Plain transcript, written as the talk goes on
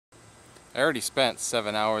I already spent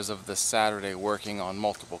 7 hours of this Saturday working on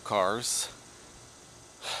multiple cars.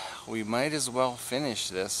 We might as well finish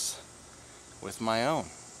this with my own.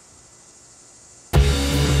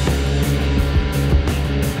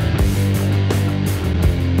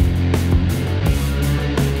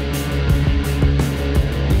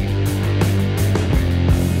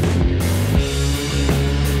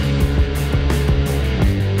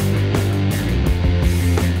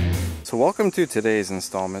 So welcome to today's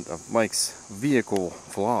installment of Mike's Vehicle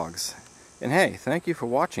Vlogs. And hey, thank you for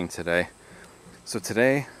watching today. So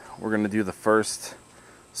today we're going to do the first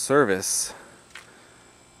service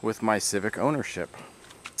with my Civic ownership.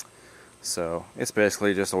 So it's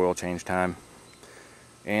basically just oil change time.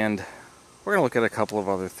 And we're going to look at a couple of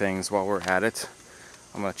other things while we're at it.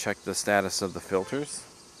 I'm going to check the status of the filters.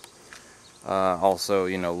 Also,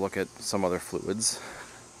 look at some other fluids.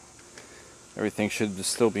 Everything should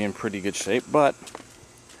still be in pretty good shape, but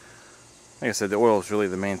like I said, the oil is really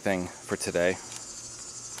the main thing for today.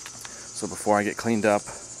 So before I get cleaned up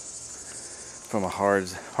from a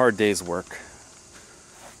hard day's work,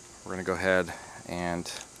 we're going to go ahead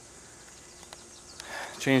and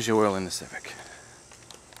change the oil in the Civic.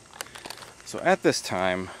 So at this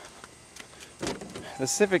time, the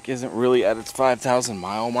Civic isn't really at its 5,000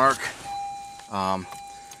 mile mark,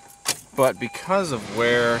 but because of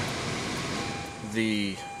where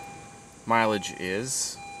the mileage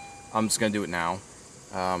is, I'm just going to do it now.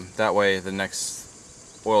 That way the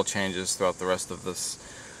next oil changes throughout the rest of this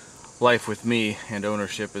life with me and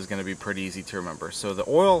ownership is going to be pretty easy to remember. So the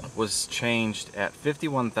oil was changed at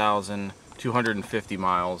 51,250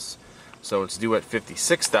 miles, so it's due at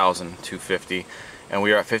 56,250, and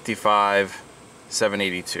we are at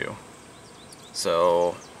 55,782.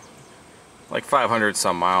 So like 500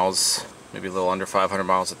 some miles, maybe a little under 500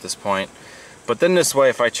 miles at this point. But then this way,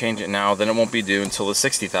 if I change it now, then it won't be due until the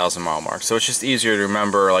 60,000 mile mark. So it's just easier to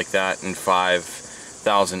remember like that in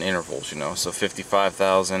 5,000 intervals, So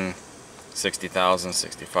 55,000, 60,000,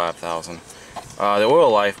 65,000. The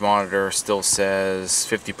oil life monitor still says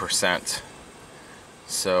 50%.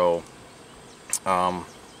 So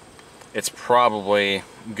it's probably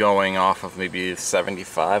going off of maybe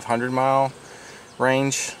 7,500 mile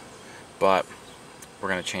range, but we're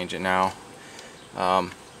going to change it now.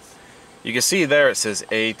 You can see there it says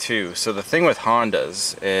A2. So the thing with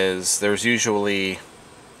Hondas is there's usually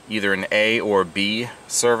either an A or B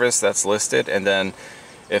service that's listed, and then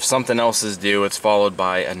if something else is due, it's followed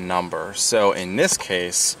by a number. So in this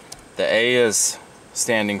case, the A is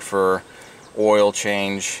standing for oil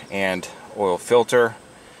change and oil filter.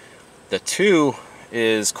 The 2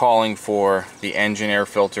 is calling for the engine air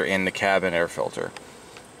filter and the cabin air filter,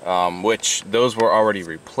 which those were already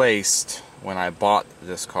replaced. When I bought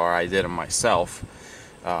this car, I did them myself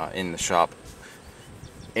in the shop.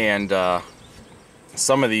 And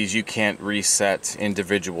some of these you can't reset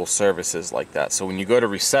individual services like that. So when you go to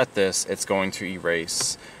reset this, it's going to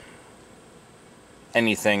erase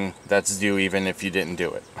anything that's due, even if you didn't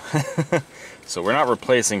do it. So we're not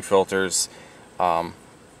replacing filters, but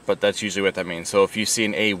that's usually what that means. So if you see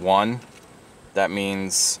an A1, that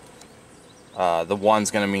means the 1's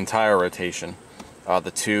going to mean tire rotation. The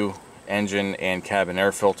 2, engine and cabin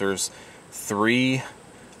air filters. 3,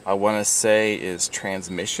 I want to say, is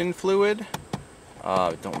transmission fluid.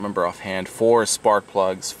 Don't remember offhand. 4 is spark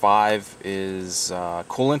plugs. 5 is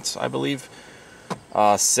coolant, I believe.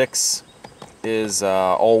 6 is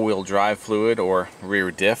all-wheel drive fluid or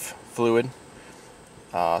rear diff fluid.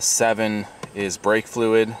 7 is brake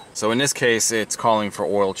fluid. So in this case, it's calling for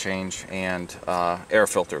oil change and air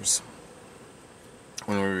filters.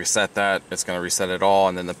 When we reset that, it's going to reset it all,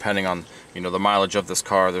 and then depending on the mileage of this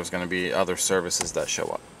car, there's going to be other services that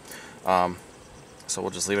show up. So we'll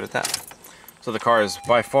just leave it at that. So the car is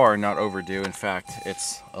by far not overdue. In fact,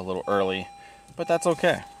 it's a little early, but that's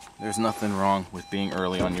okay. There's nothing wrong with being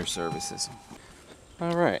early on your services.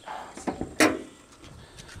 All right.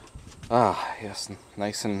 Ah, yes,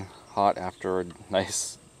 nice and hot after a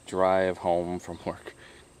nice drive home from work.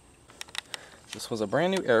 This was a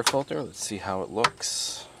brand new air filter. Let's see how it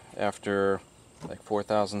looks after like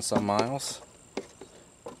 4,000 some miles.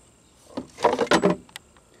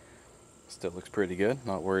 Still looks pretty good.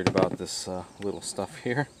 Not worried about this little stuff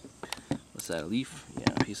here. What's that, a leaf?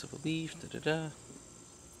 Yeah, a piece of a leaf.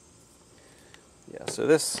 Yeah, so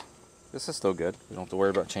this is still good. We don't have to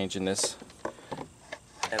worry about changing this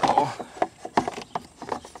at all.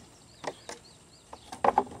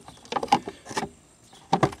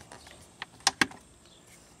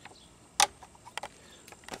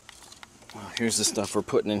 Here's the stuff we're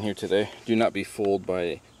putting in here today. Do not be fooled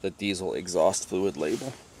by the diesel exhaust fluid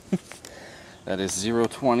label. That is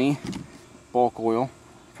 020 bulk oil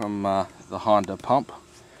from the Honda pump.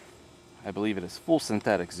 I believe it is full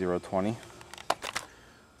synthetic 020.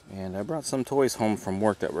 And I brought some toys home from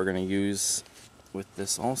work that we're going to use with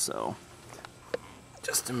this also,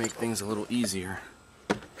 just to make things a little easier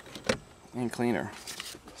and cleaner.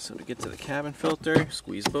 So to get to the cabin filter,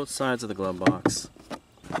 squeeze both sides of the glove box,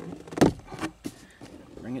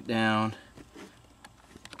 bring it down,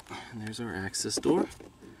 and there's our access door.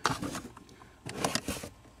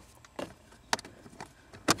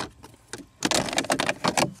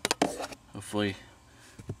 Hopefully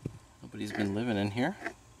nobody's been living in here.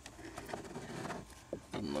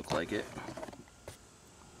 Doesn't look like it.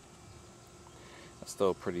 That's still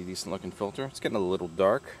a pretty decent looking filter. It's getting a little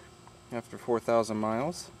dark after 4,000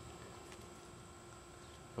 miles.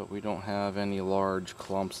 But we don't have any large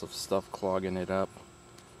clumps of stuff clogging it up.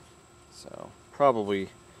 So probably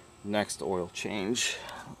next oil change.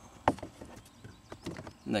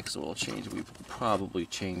 Next oil change we will probably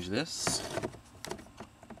change this.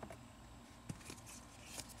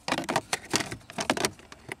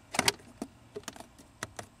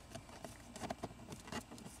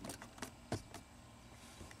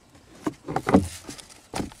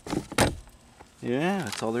 Yeah,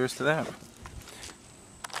 that's all there is to that.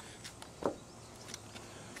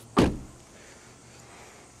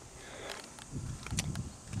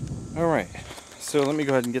 Alright, so let me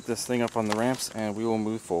go ahead and get this thing up on the ramps and we will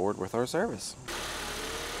move forward with our service.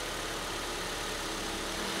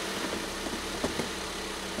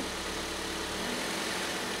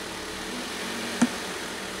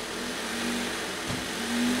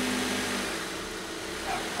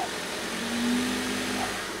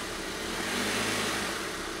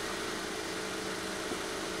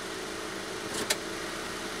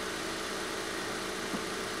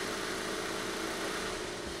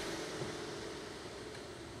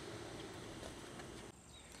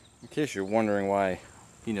 In case you're wondering why,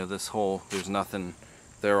 you know, this hole, there's nothing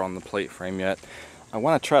there on the plate frame yet. I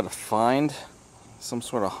want to try to find some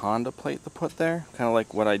sort of Honda plate to put there, kind of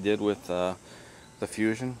like what I did with the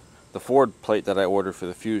Fusion. The Ford plate that I ordered for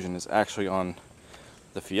the Fusion is actually on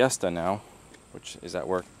the Fiesta now, which is at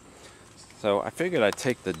work. So I figured I'd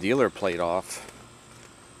take the dealer plate off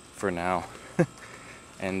for now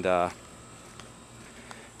and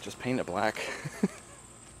just paint it black.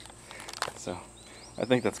 So I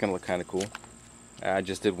think that's gonna look kind of cool. I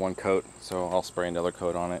just did one coat, so I'll spray another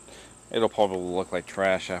coat on it. It'll probably look like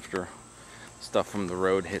trash after stuff from the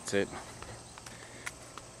road hits it.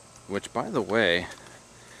 Which, by the way,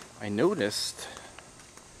 I noticed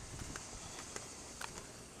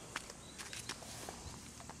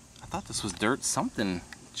I thought this was dirt. Something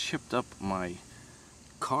chipped up my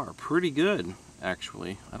car pretty good,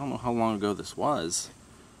 actually. I don't know how long ago this was,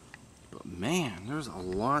 but man, there's a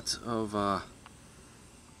lot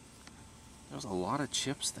of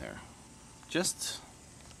chips there. Just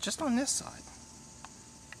on this side.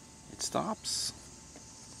 It stops.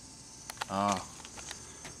 Not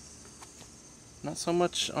so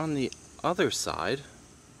much on the other side.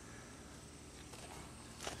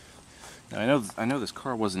 Now I know this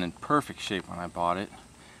car wasn't in perfect shape when I bought it,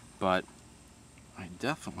 but I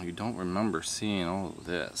definitely don't remember seeing all of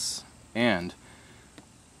this. And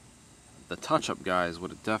the touch-up guys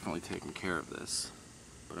would have definitely taken care of this.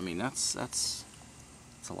 But I mean, that's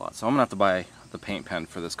a lot. So I'm gonna have to buy the paint pen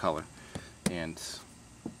for this color and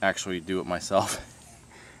actually do it myself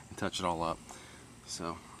and touch it all up.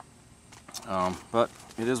 So, but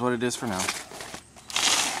it is what it is for now.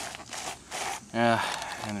 Yeah,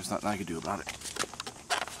 and there's nothing I can do about it.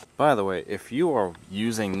 By the way, if you are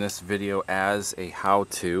using this video as a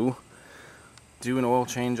how-to do an oil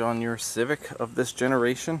change on your Civic of this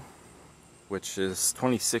generation, which is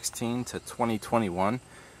 2016 to 2021,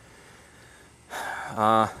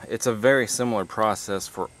 it's a very similar process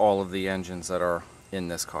for all of the engines that are in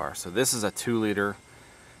this car. So this is a 2-liter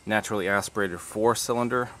naturally aspirated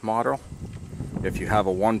 4-cylinder model. If you have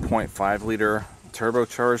a 1.5-liter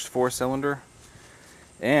turbocharged 4-cylinder,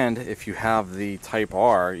 and if you have the Type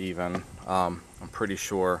R even, I'm pretty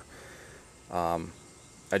sure, I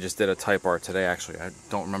just did a Type R today actually. I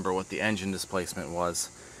don't remember what the engine displacement was,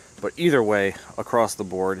 but either way, across the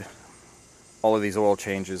board, all of these oil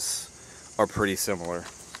changes are pretty similar.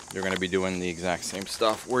 You're going to be doing the exact same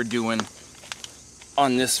stuff we're doing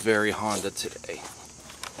on this very Honda today.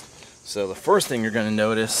 So the first thing you're going to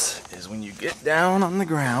notice is when you get down on the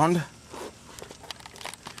ground,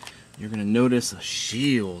 you're going to notice a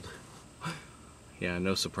shield. Yeah,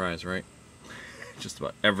 no surprise, right? Just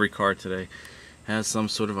about every car today has some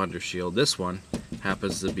sort of undershield. This one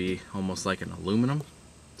happens to be almost like an aluminum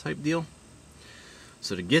type deal.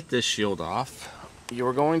 So to get this shield off,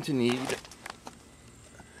 you're going to need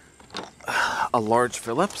a large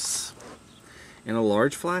Phillips and a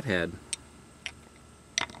large flathead.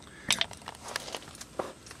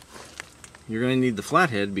 You're going to need the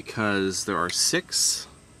flathead because there are 6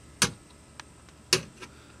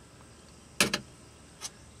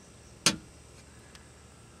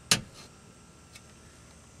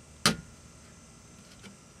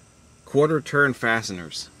 quarter turn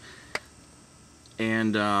fasteners,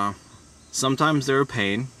 and sometimes they're a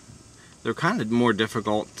pain. They're kind of more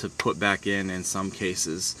difficult to put back in some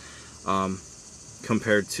cases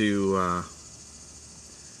compared to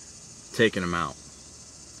taking them out,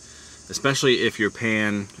 especially if your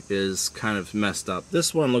pan is kind of messed up.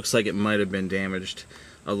 This one looks like it might have been damaged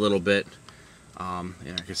a little bit, and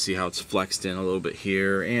I can see how it's flexed in a little bit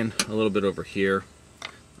here and a little bit over here.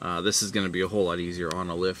 This is going to be a whole lot easier on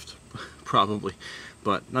a lift probably,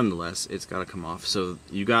 but nonetheless it's got to come off. So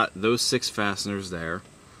you got those 6 fasteners there,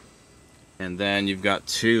 and then you've got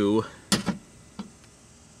 2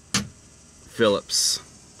 Phillips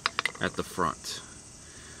at the front.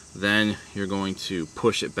 Then you're going to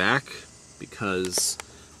push it back because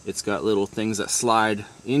it's got little things that slide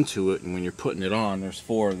into it, and when you're putting it on, there's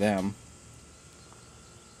 4 of them.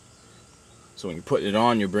 So when you're putting it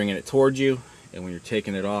on, you're bringing it towards you, and when you're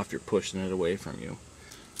taking it off, you're pushing it away from you.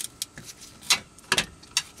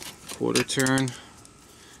 Quarter turn,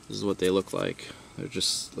 this is what they look like. They're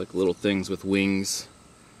just like little things with wings.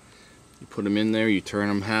 You put them in there, you turn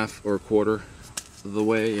them half or a quarter of the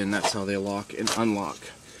way, and that's how they lock and unlock.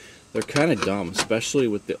 They're kind of dumb, especially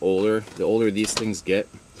with the older these things get,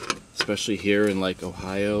 especially here in like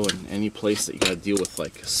Ohio and any place that you gotta deal with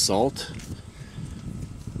like salt.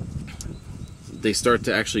 They start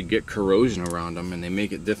to actually get corrosion around them, and they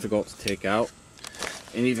make it difficult to take out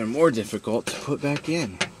and even more difficult to put back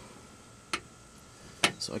in.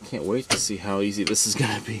 So I can't wait to see how easy this is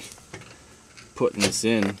going to be putting this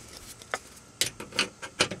in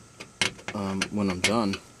when I'm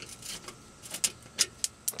done.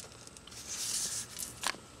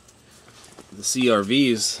 The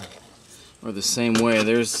CRVs are the same way.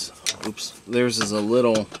 Theirs is a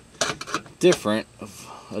little different of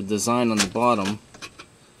a design on the bottom,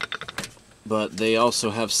 but they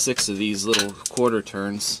also have 6 of these little quarter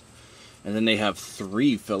turns, and then they have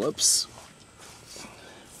 3 Phillips.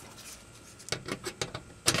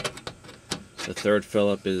 The 3rd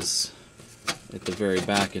Phillip is at the very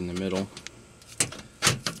back in the middle.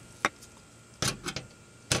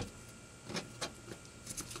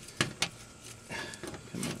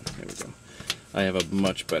 Come on, there we go. I have a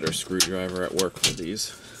much better screwdriver at work for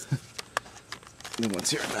these than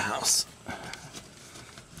what's here at the house.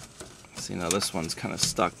 See, now this one's kind of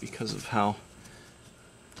stuck because of how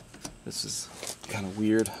this is kind of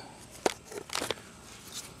weird.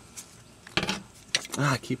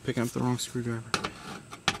 I keep picking up the wrong screwdriver.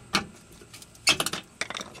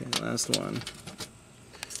 Okay, last one.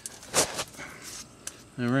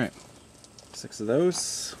 Alright, 6 of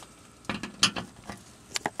those.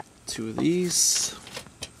 2 of these.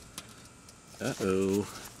 Uh-oh.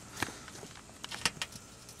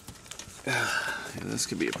 Yeah, this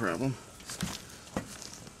could be a problem.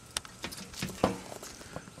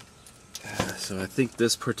 So I think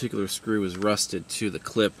this particular screw is rusted to the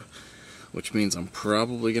clip, which means I'm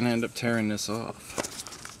probably going to end up tearing this off.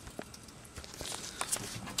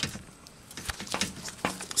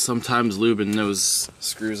 Sometimes lubing those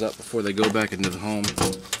screws up before they go back into the home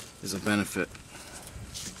is a benefit.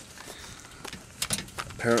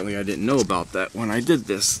 Apparently I didn't know about that when I did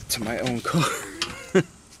this to my own car.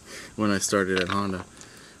 When I started at Honda.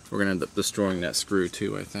 We're going to end up destroying that screw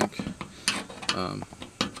too, I think.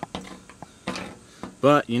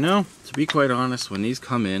 But, you know, to be quite honest, when these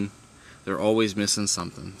come in, they're always missing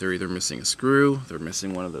something. They're either missing a screw, they're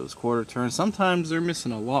missing one of those quarter turns, sometimes they're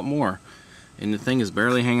missing a lot more, and the thing is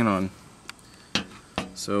barely hanging on.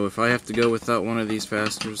 So if I have to go without one of these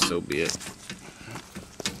fasteners, so be it.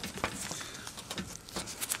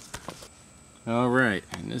 Alright,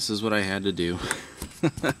 and this is what I had to do.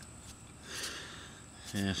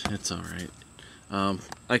 Yeah, it's alright.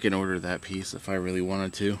 I can order that piece if I really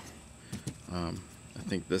wanted to. I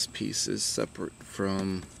think this piece is separate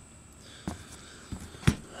from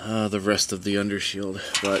the rest of the undershield,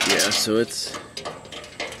 but yeah, so it's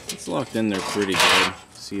locked in there pretty good.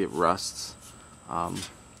 See, it rusts.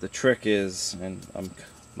 The trick is, and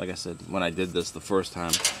like I said, when I did this the first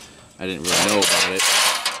time, I didn't really know about it,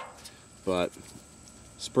 but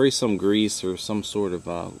spray some grease or some sort of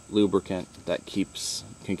lubricant that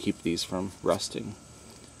can keep these from rusting.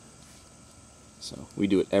 So we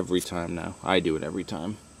do it every time now. I do it every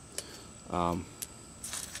time.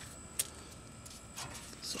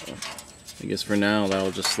 So I guess for now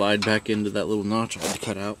that'll just slide back into that little notch I had to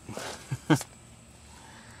cut out.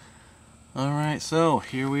 Alright, so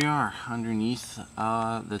here we are underneath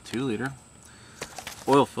the 2-liter.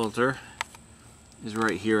 Oil filter is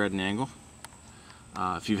right here at an angle.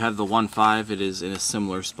 If you have the 1.5, it is in a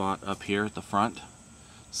similar spot up here at the front.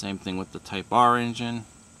 Same thing with the Type R engine.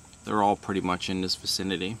 They're all pretty much in this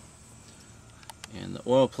vicinity. And the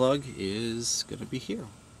oil plug is going to be here.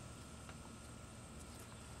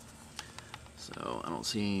 So I don't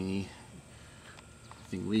see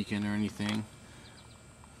anything leaking or anything.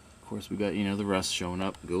 Of course, we got, you know, the rust showing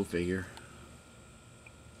up. Go figure.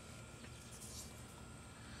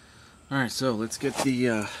 All right, so let's get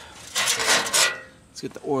the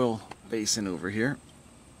oil basin over here,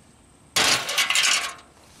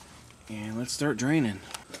 and let's start draining.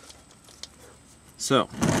 So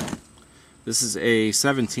this is a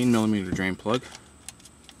 17mm drain plug.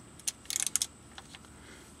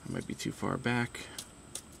 I might be too far back.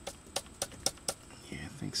 Yeah, I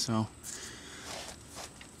think so.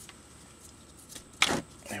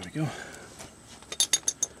 There we go.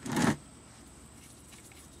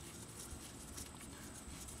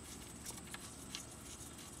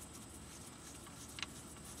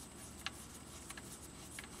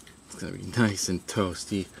 It's gonna be nice and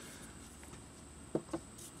toasty.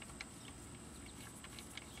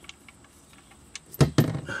 Here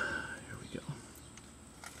we go.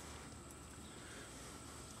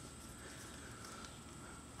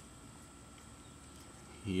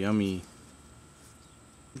 Yummy.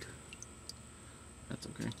 That's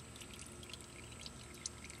okay.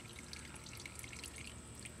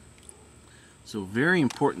 So, very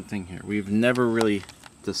important thing here. We've never really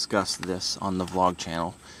discussed this on the vlog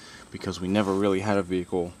channel because we never really had a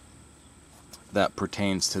vehicle that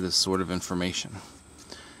pertains to this sort of information.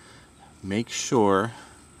 Make sure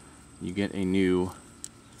you get a new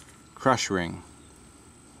crush ring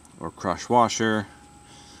or crush washer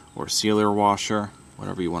or sealer washer,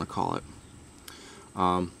 whatever you want to call it.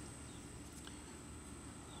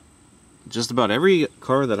 Just about every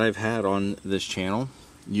car that I've had on this channel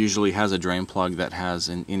usually has a drain plug that has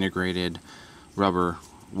an integrated rubber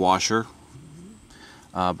washer,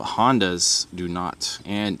 but Hondas do not,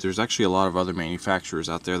 and there's actually a lot of other manufacturers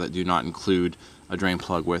out there that do not include a drain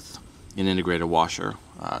plug with an integrated washer.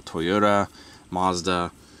 Toyota,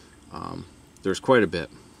 Mazda, there's quite a bit.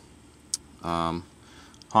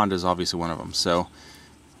 Honda's obviously one of them. So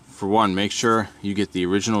for one, make sure you get the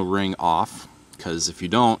original ring off, because if you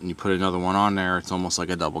don't and you put another one on there, it's almost like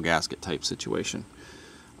a double gasket type situation.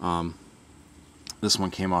 This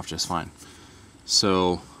one came off just fine.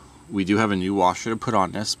 So we do have a new washer to put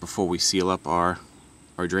on this before we seal up our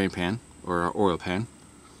drain pan or our oil pan.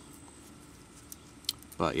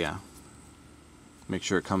 But yeah, make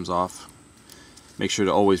sure it comes off. Make sure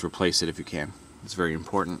to always replace it if you can. It's very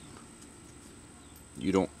important.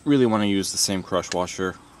 You don't really want to use the same crush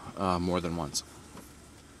washer more than once.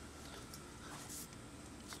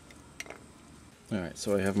 Alright,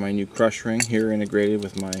 so I have my new crush ring here integrated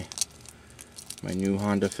with my new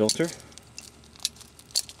Honda filter.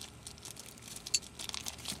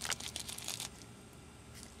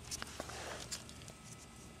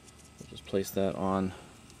 I'll just place that on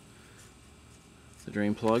the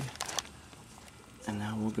drain plug, and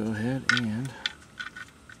now we'll go ahead and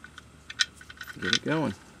get it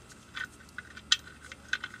going.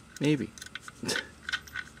 Maybe.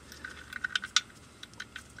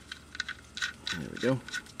 There we go.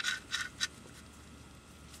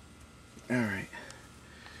 Alright.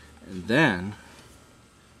 And then,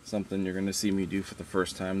 something you're going to see me do for the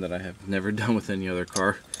first time that I have never done with any other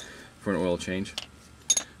car for an oil change.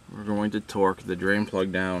 We're going to torque the drain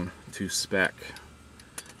plug down to spec.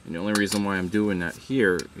 And the only reason why I'm doing that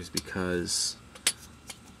here is because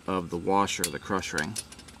of the washer, the crush ring.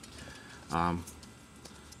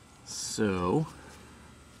 So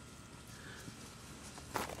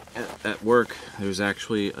at work there's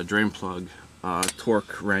actually a drain plug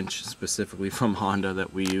torque wrench specifically from Honda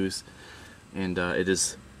that we use, and it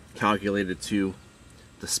is calculated to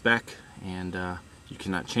the spec, and you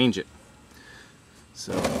cannot change it.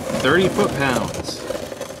 So 30 foot-pounds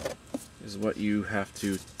is what you have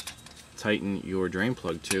to tighten your drain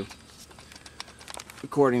plug to,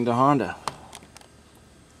 according to Honda.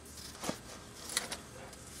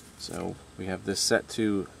 So we have this set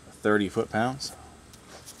to 30 foot-pounds.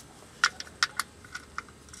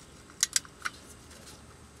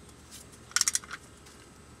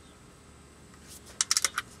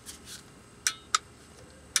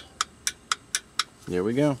 There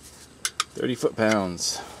we go, 30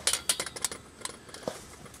 foot-pounds.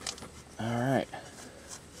 Alright.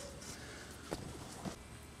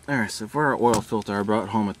 Alright, so for our oil filter, I brought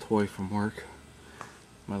home a toy from work.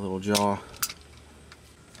 My little jaw.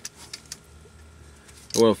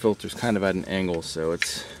 The oil filter's kind of at an angle, so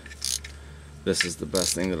this is the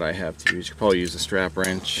best thing that I have to use. You could probably use a strap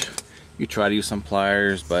wrench. You try to use some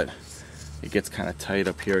pliers, but it gets kind of tight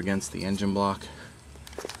up here against the engine block.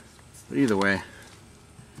 But either way,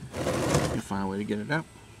 you'll find a way to get it out.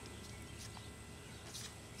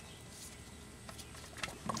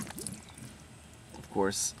 Of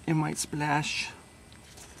course, it might splash.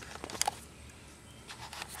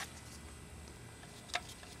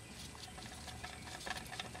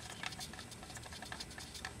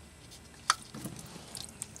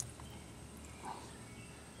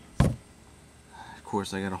 Of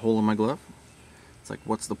course, I got a hole in my glove. It's like,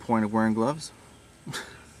 what's the point of wearing gloves?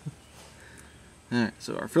 Alright,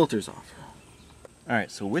 so our filter's off. Alright,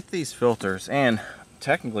 so with these filters, and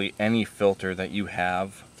technically any filter that you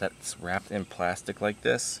have that's wrapped in plastic like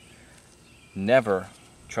this, never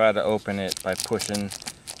try to open it by pushing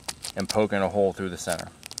and poking a hole through the center.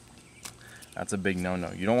 That's a big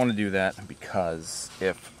no-no. You don't want to do that, because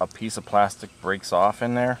if a piece of plastic breaks off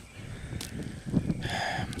in there,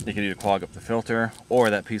 it could either clog up the filter, or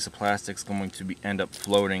that piece of plastic's going to end up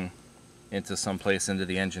floating into some place into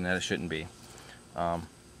the engine that it shouldn't be. I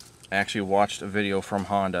actually watched a video from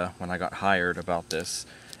Honda when I got hired about this,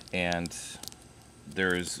 and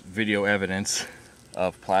there's video evidence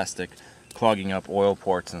of plastic clogging up oil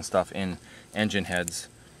ports and stuff in engine heads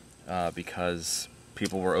because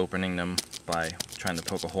people were opening them by trying to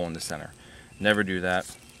poke a hole in the center. Never do that.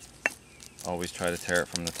 Always try to tear it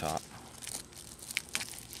from the top.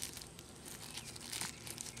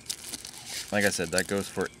 Like I said, that goes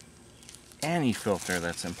for any filter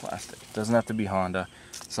that's in plastic. It doesn't have to be Honda.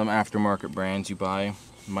 Some aftermarket brands you buy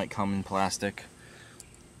might come in plastic.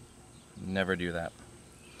 Never do that.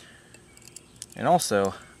 And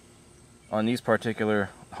also, on these particular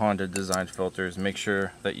Honda designed filters, make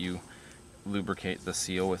sure that you lubricate the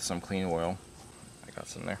seal with some clean oil. I got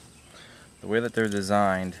some there. The way that they're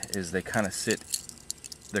designed is they kind of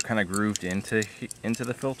they're kind of grooved into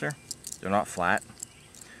the filter. They're not flat.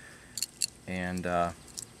 And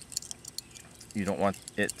you don't want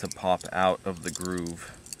it to pop out of the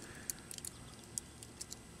groove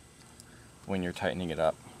when you're tightening it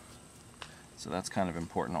up. So that's kind of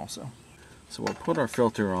important also. So we'll put our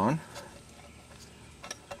filter on.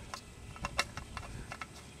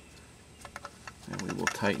 And we will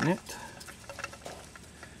tighten it.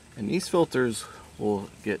 And these filters will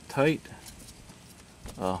get tight.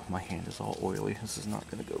 Oh, my hand is all oily. This is not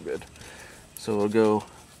going to go good. So it'll go,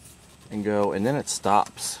 and then it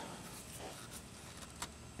stops.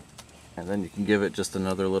 And then you can give it just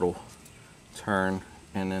another little turn,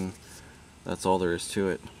 and then that's all there is to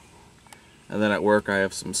it. And then at work I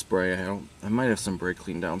have some spray. I might have some brake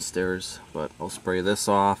clean downstairs, but I'll spray this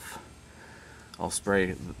off. I'll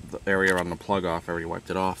spray the area around the plug off. I already wiped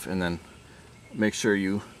it off. And then make sure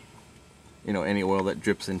you know, any oil that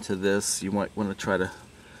drips into this, you might want to try to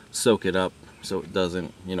soak it up so it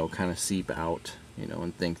doesn't, you know, kind of seep out, you know,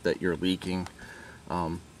 and think that you're leaking.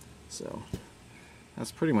 So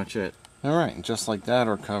that's pretty much it. Alright, just like that,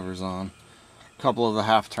 our cover's on. A couple of the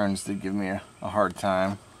half turns did give me a hard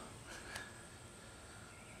time.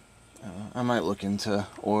 I might look into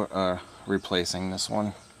replacing this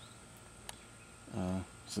one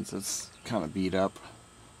since it's kind of beat up.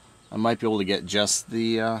 I might be able to get just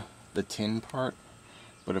the tin part,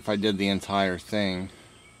 but if I did the entire thing,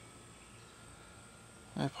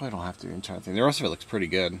 I probably don't have to do the entire thing. The rest of it looks pretty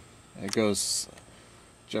good. It goes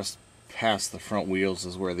just past the front wheels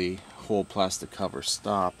is where the whole plastic cover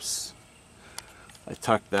stops. I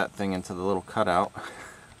tucked that thing into the little cutout.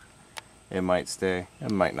 It might stay, it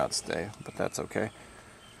might not stay, but that's okay.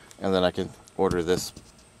 And then I can order this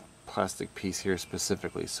plastic piece here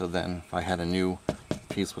specifically, so then if I had a new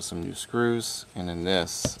piece with some new screws, and in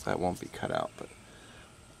this, that won't be cut out. But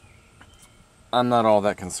I'm not all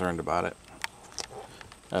that concerned about it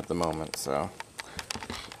at the moment, so.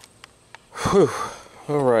 Whew.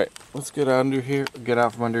 Alright, let's get out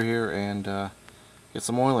from under here and get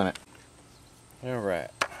some oil in it.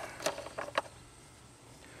 Alright.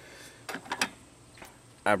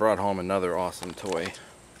 I brought home another awesome toy.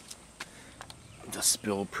 The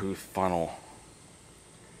spill-proof funnel.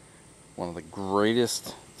 One of the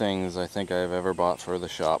greatest things I think I've ever bought for the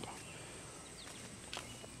shop.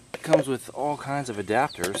 It comes with all kinds of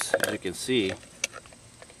adapters, as you can see.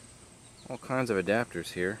 All kinds of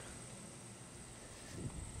adapters here.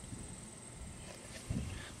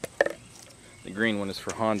 The green one is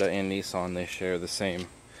for Honda and Nissan. They share the same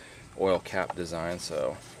oil cap design,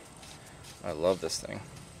 so I love this thing.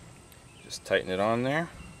 Just tighten it on there.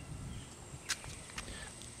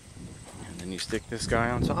 then you stick this guy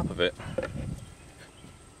on top of it.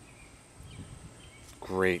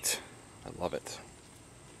 Great. I love it.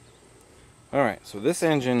 Alright, so this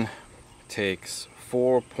engine takes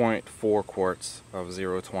 4.4 quarts of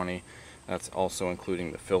 020. That's also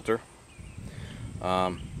including the filter.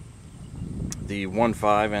 The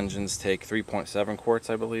 1.5 engines take 3.7 quarts,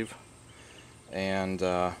 I believe. And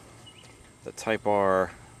the Type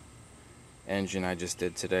R engine I just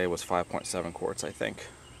did today was 5.7 quarts, I think.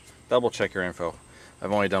 Double check your info.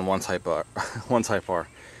 I've only done one Type R.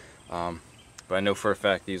 But I know for a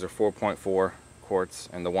fact these are 4.4 quarts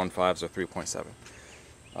and the 1.5s are 3.7.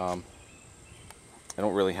 I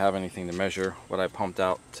don't really have anything to measure what I pumped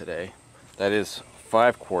out today. That is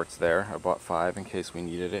 5 quarts there. I bought 5 in case we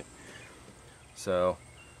needed it. So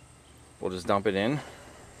we'll just dump it in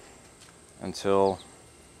until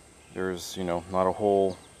there's, you know, not a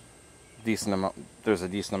whole decent amount. There's a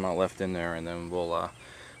decent amount left in there, and then we'll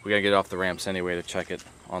we gotta get off the ramps anyway to check it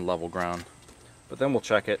on level ground. But then we'll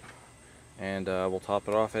check it and we'll top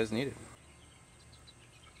it off as needed.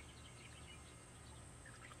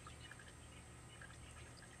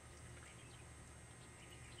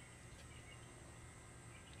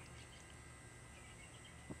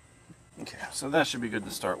 Okay, so that should be good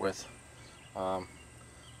to start with. We'll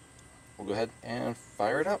go ahead and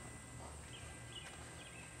fire it up.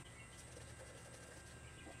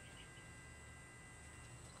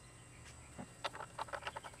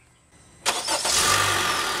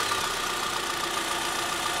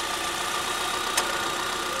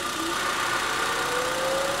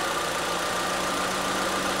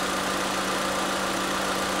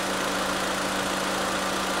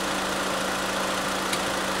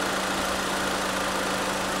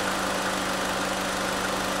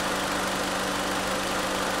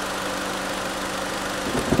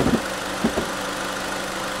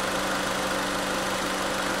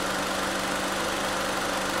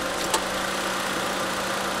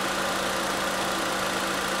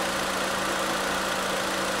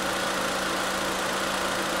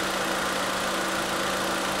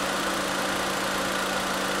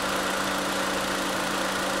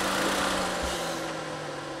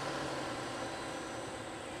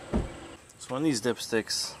 So on these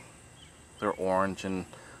dipsticks, they're orange and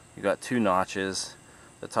you got 2 notches.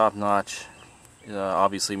 The top notch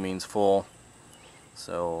obviously means full,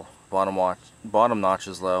 so bottom notch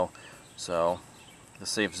is low, so the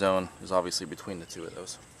safe zone is obviously between the 2 of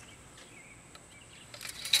those.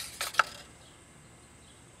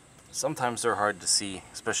 Sometimes they're hard to see,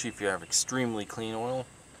 especially if you have extremely clean oil.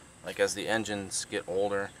 Like as the engines get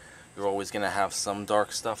older, you're always going to have some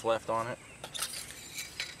dark stuff left on it.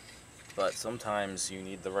 But sometimes you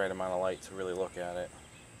need the right amount of light to really look at it.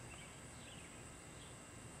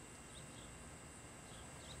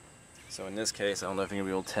 So in this case, I don't know if you're going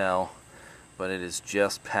to be able to tell, but it is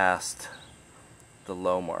just past the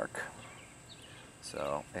low mark.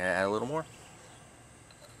 So add a little more.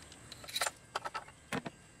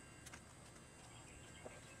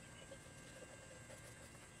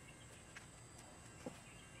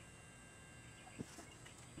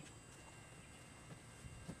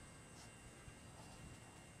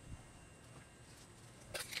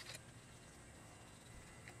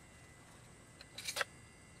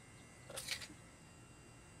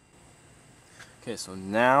 Okay, so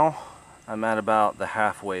now I'm at about the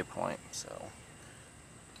halfway point, so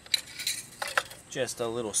just a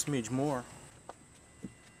little smidge more.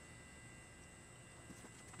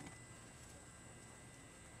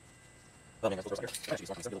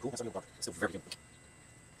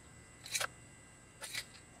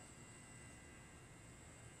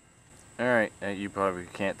 Alright, you probably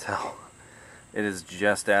can't tell. It is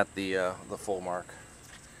just at the full mark.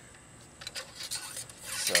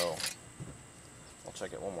 So I'll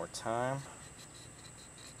check it one more time.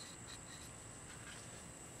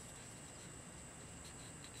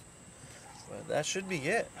 But that should be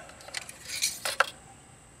it.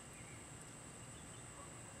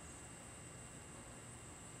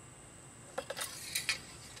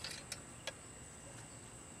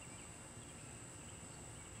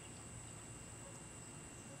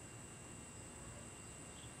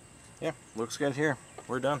 Yeah, looks good here.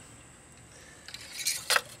 We're done.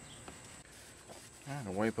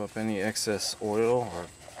 To wipe up any excess oil or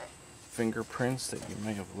fingerprints that you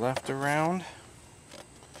may have left around.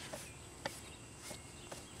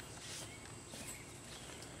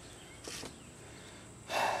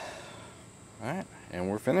 Alright, and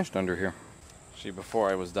we're finished under here. See, before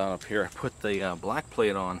I was done up here, I put the black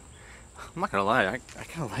plate on. I'm not gonna lie, I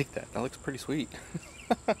kind of like that. That looks pretty sweet.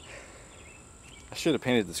 I should have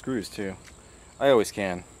painted the screws too. I always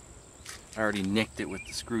can. I already nicked it with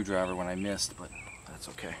the screwdriver when I missed, but that's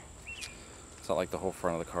okay. It's not like the whole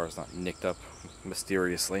front of the car is not nicked up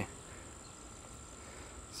mysteriously.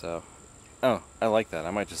 So, oh, I like that.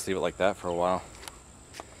 I might just leave it like that for a while.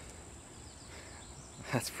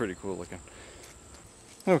 That's pretty cool looking.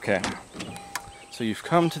 Okay, so you've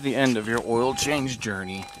come to the end of your oil change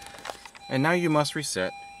journey, and now you must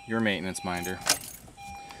reset your maintenance minder.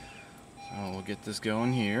 So we'll get this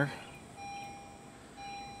going here.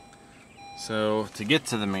 So to get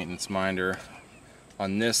to the maintenance minder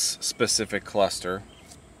on this specific cluster,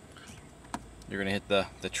 you're gonna hit the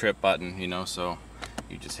trip button, you know, so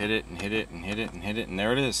you just hit it and hit it and hit it and hit it, and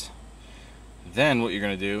there it is. Then what you're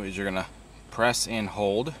gonna do is you're gonna press and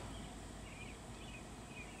hold.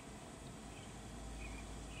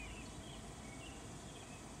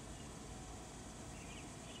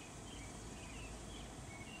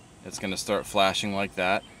 It's gonna start flashing like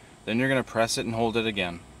that. Then you're gonna press it and hold it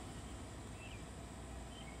again.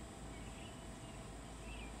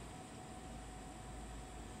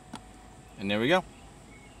 And there we go.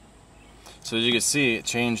 So as you can see, it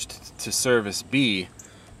changed to service B.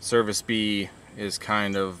 Service B is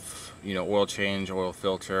kind of, you know, oil change, oil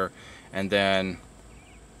filter, and then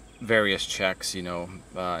various checks, you know,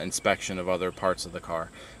 inspection of other parts of the car.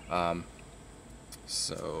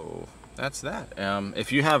 So that's that.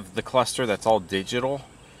 If you have the cluster that's all digital,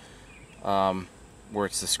 where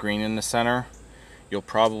it's the screen in the center, you'll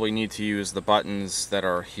probably need to use the buttons that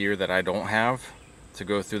are here that I don't have to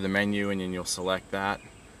go through the menu, and then you'll select that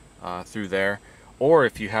through there. Or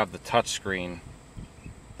if you have the touch screen,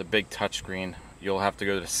 the big touch screen, you'll have to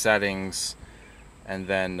go to settings, and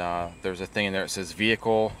then there's a thing in there that says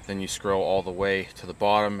vehicle, then you scroll all the way to the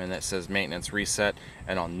bottom and it says maintenance reset,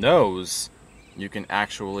 and on those you can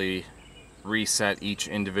actually reset each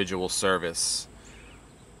individual service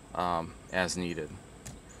as needed.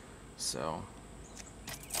 So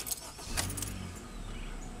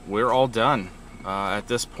we're all done. At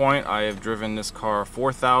this point, I have driven this car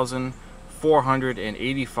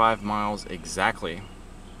 4,485 miles exactly,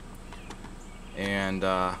 and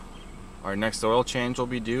our next oil change will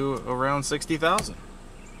be due around 60,000.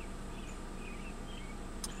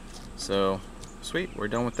 So sweet, we're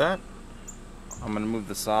done with that. I'm gonna move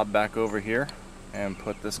the Saab back over here and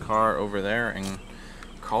put this car over there and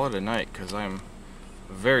call it a night, because I'm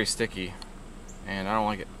very sticky and I don't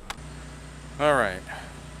like it. Alright,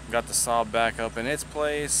 got the Saab back up in its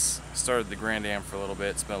place. Started the Grand Am for a little bit.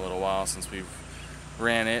 It's been a little while since we've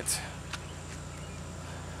ran it.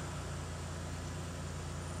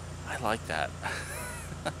 I like that.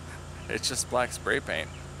 It's just black spray paint.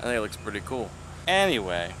 I think it looks pretty cool.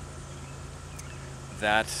 Anyway,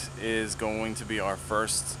 that is going to be our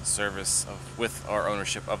first service with our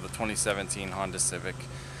ownership of the 2017 Honda Civic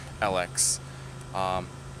LX.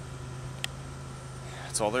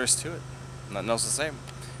 That's all there is to it. Nothing else to say.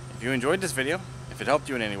 If you enjoyed this video, if it helped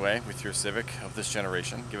you in any way with your Civic of this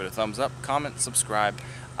generation, give it a thumbs up, comment, subscribe.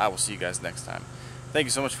 I will see you guys next time. Thank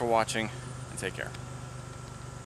you so much for watching, and take care.